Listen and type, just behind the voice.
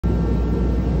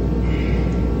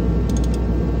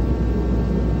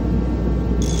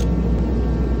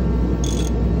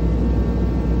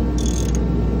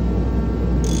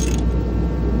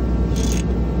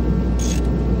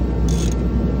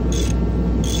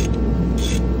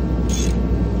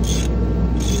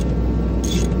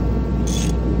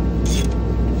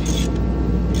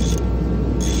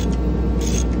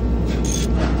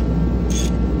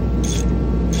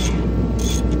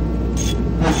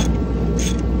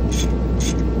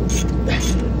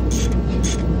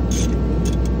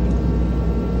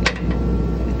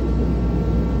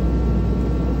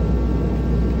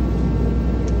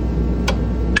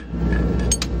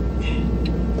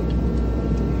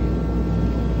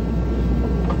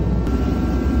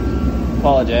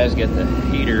Apologize, get the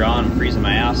heater on, I'm freezing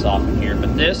my ass off in here.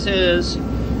 But this is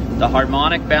the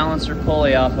Harmonic Balancer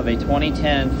Pulley off of a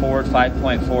 2010 Ford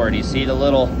 5.4. Do you see the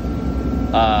little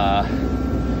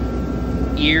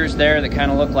ears there that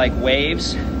kind of look like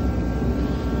waves?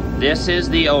 This is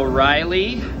the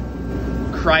O'Reilly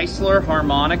Chrysler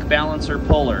Harmonic Balancer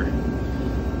Puller.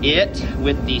 It,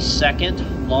 with the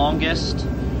second longest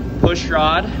push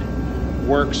rod,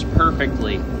 works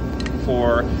perfectly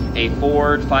for a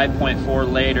Ford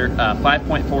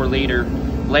 5.4 liter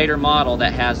later model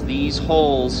that has these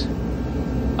holes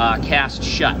cast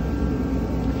shut.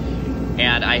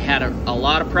 And I had a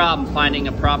lot of problem finding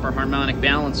a proper harmonic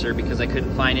balancer because I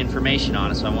couldn't find information on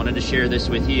it, so I wanted to share this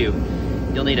with you.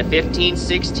 You'll need a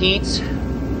 15/16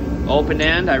 open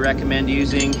end. I recommend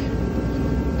using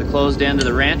the closed end of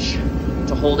the wrench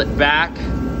to hold it back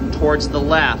towards the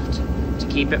left to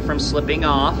keep it from slipping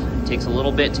off. It takes a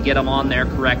little bit to get them on there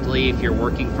correctly if you're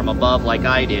working from above like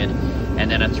I did.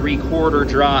 And then a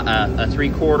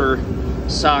 3/4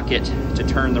 socket to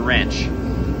turn the wrench.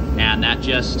 And that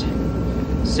just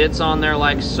sits on there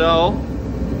like so.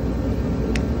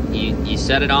 You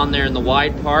set it on there in the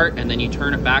wide part, and then you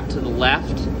turn it back to the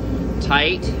left,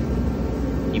 tight.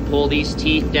 You pull these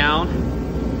teeth down,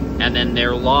 and then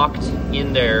they're locked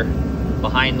in there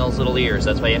behind those little ears.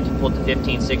 That's why you have to put the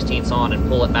 15/16 on and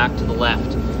pull it back to the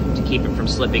left to keep it from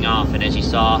slipping off. And as you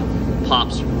saw,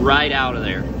 pops right out of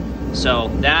there.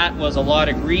 So that was a lot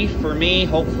of grief for me.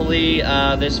 Hopefully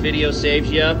this video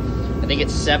saves you. I think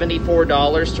it's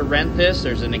 $74 to rent this.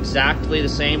 There's an exactly the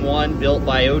same one built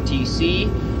by OTC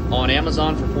on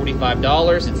Amazon for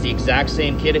 $45. It's the exact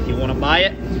same kit if you want to buy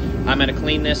it. I'm going to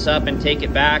clean this up and take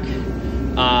it back.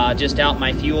 Just out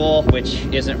my fuel, which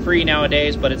isn't free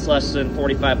nowadays, but it's less than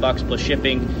 45 bucks plus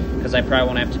shipping, because I probably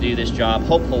won't have to do this job,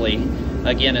 hopefully,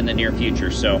 again in the near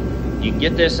future. So you can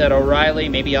get this at O'Reilly,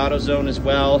 maybe AutoZone as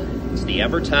well. It's the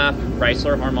EverTough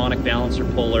Chrysler Harmonic Balancer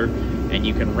Puller, and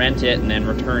you can rent it and then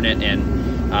return it and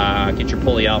get your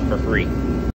pulley off for free.